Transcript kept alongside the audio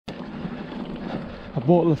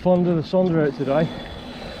bought the SONDER out today,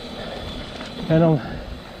 and I'm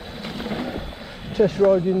test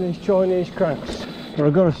riding these Chinese cranks. But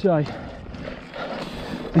I've got to say,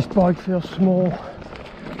 this bike feels small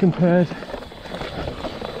compared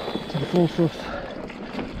to the full sus.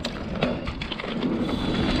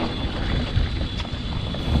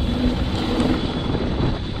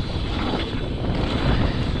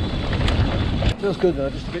 Feels good though,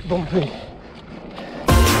 just a bit bumpy.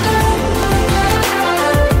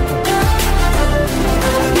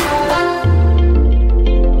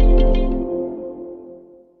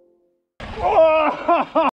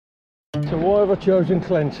 So why have I chosen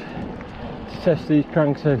Clent to test these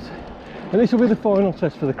cranks out? And this will be the final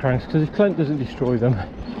test for the cranks, because if Clent doesn't destroy them,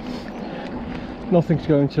 nothing's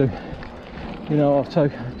going to. You know, I've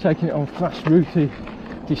taken it on fast routey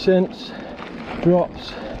descents,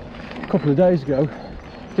 drops. A couple of days ago,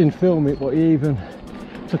 didn't film it, but he even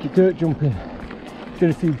took it dirt jumping, did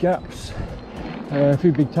a few gaps, a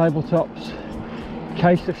few big tabletops,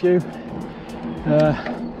 cased a few,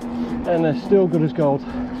 and they're still good as gold.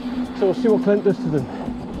 So we'll see what Clent does to them.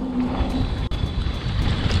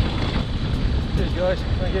 Cheers guys,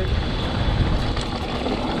 thank you.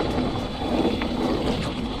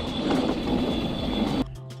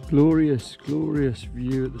 Glorious, glorious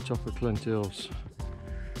view at the top of Clent Hills.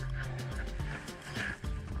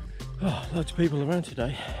 Oh, loads of people around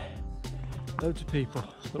today. Loads of people.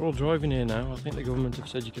 They're all driving here now. I think the government have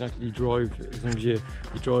said you can actually drive as long as your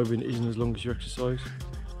driving isn't as long as your exercise.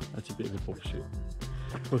 That's a bit of a bullshit.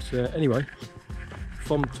 But anyway,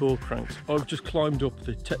 Fontour cranks. I've just climbed up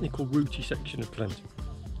the technical routey section of Clent.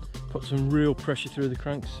 Put some real pressure through the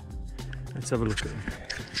cranks. Let's have a look at them.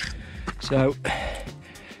 So,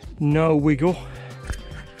 no wiggle.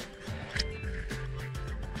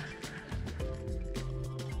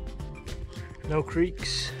 No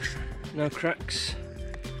creaks, no cracks.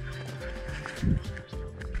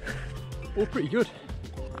 All pretty good.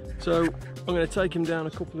 So I'm going to take him down a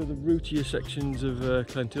couple of the rootier sections of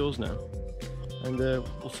Clent Hills now, and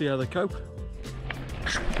we'll see how they cope.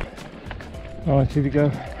 Alright, here we go.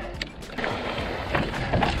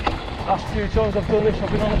 Last few times I've done this,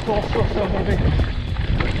 I've been on the full sus, so I'm going to be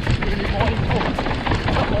really mindful.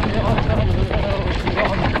 I'm on the hardtail,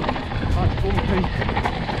 that's bumpy.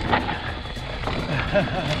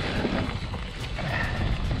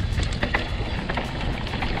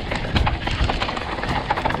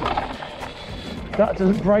 That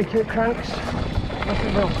doesn't break it, cranks.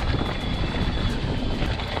 Nothing will.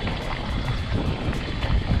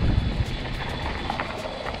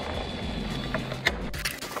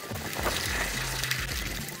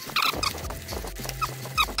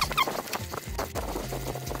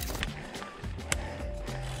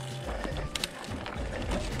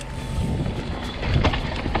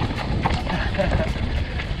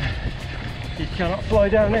 You cannot fly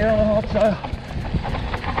down here on a hardtail.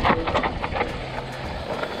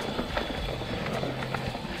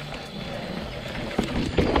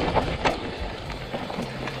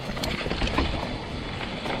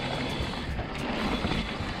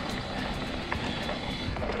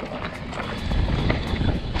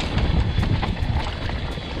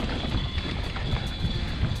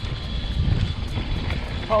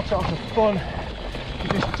 Hardtails are fun, you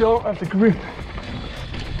just don't have the grip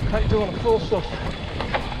like you do on a full sus.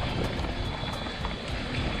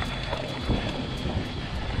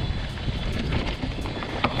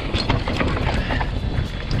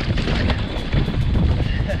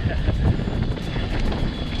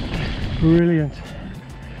 Brilliant.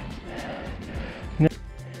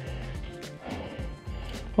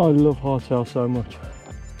 I love hardtail so much.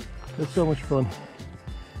 It's so much fun.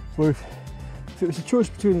 But if it was a choice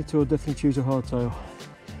between the two, I'd definitely choose a hardtail.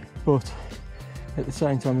 But at the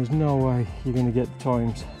same time, there's no way you're going to get the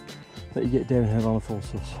times that you get downhill on a full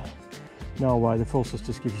sus. No way. The full sus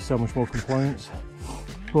just gives you so much more compliance.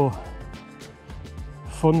 But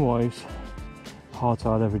fun-wise,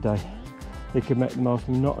 hardtail every day. It can make the most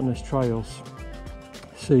monotonous trails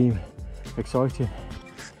seem exciting.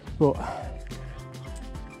 But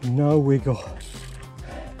no wiggle,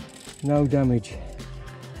 no damage.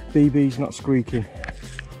 BB's not squeaking.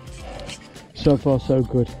 So far so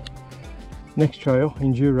good. Next trail,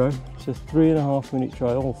 Enduro, it's a 3.5 minute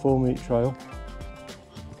trail or 4 minute trail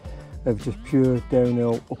of just pure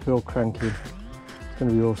downhill, uphill cranking. It's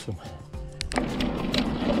going to be awesome.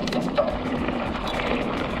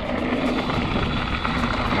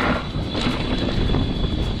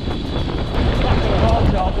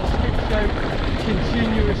 Hardtail just skips out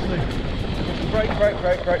continuously.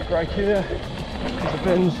 Just brake here. There's a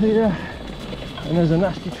bends here, and there's a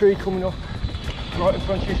nasty tree coming up right in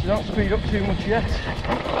front of you, so don't speed up too much yet.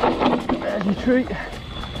 There's your treat.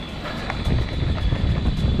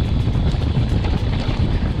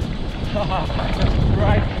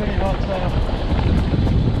 Great clean hardtail.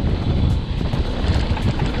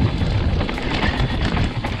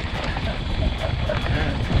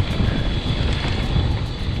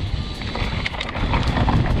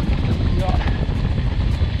 Got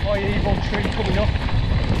my evil tree coming up.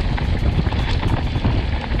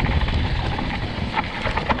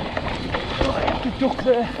 Right, the duck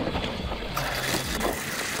there.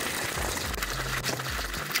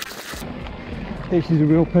 This is a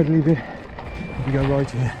real pedally bit. We go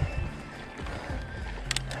right here.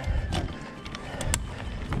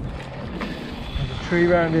 There's a tree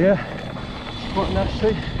round here. Spotting that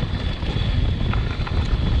tree.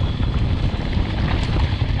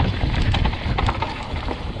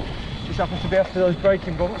 Just happens to be after those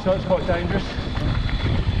braking bumps, so it's quite dangerous.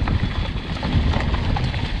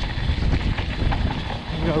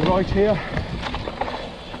 We go right here.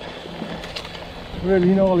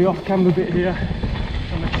 Really gnarly off camber bit here.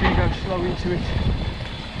 And the tree goes slow into it.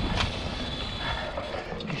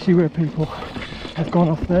 You see where people have gone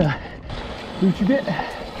off there, rooty bit.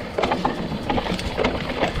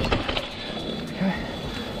 Okay,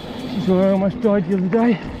 this is where I almost died the other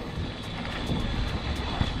day.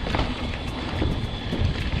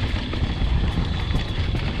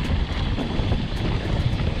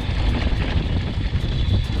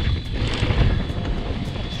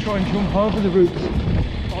 Let's try and jump over the roots.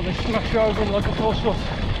 Oh, they smash over them like a full stuff.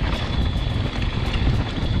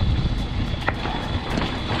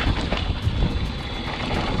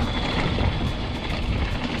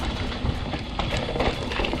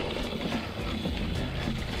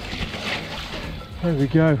 There we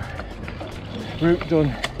go, route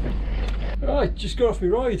done. Right, just got off my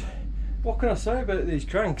ride. What can I say about these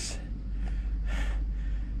cranks?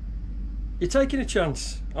 You're taking a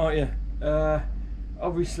chance, aren't you?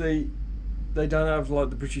 Obviously they don't have like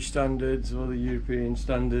the British standards or the European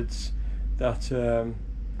standards that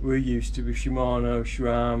we're used to with Shimano,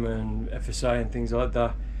 SRAM and FSA and things like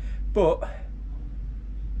that, but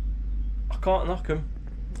I can't knock them.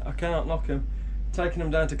 I cannot knock them. Taking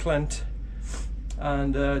them down to Clent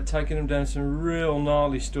and taking them down some real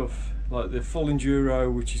gnarly stuff like the full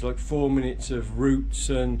enduro, which is like 4 minutes of roots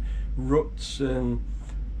and ruts and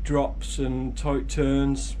drops and tight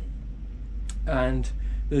turns, and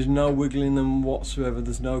there's no wiggling them whatsoever,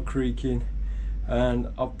 there's no creaking, and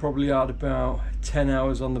I've probably had about 10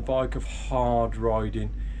 hours on the bike of hard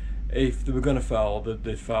riding. If they were going to fail,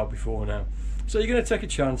 they'd fail before now. So you're going to take a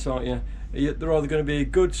chance, aren't you? They're either going to be a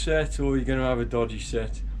good set or you're going to have a dodgy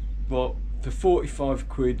set. But for 45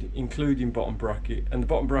 quid, including bottom bracket, and the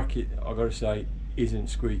bottom bracket, I've got to say, isn't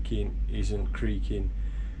squeaking, isn't creaking,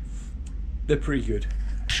 they're pretty good.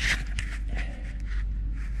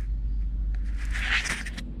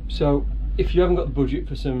 So if you haven't got the budget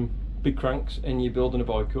for some big cranks and you're building a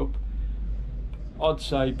bike up, I'd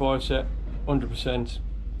say buy a set, 100%.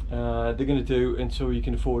 They're going to do until you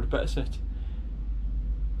can afford a better set.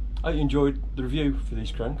 I hope you enjoyed the review for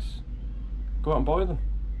these cranks. Go out and buy them.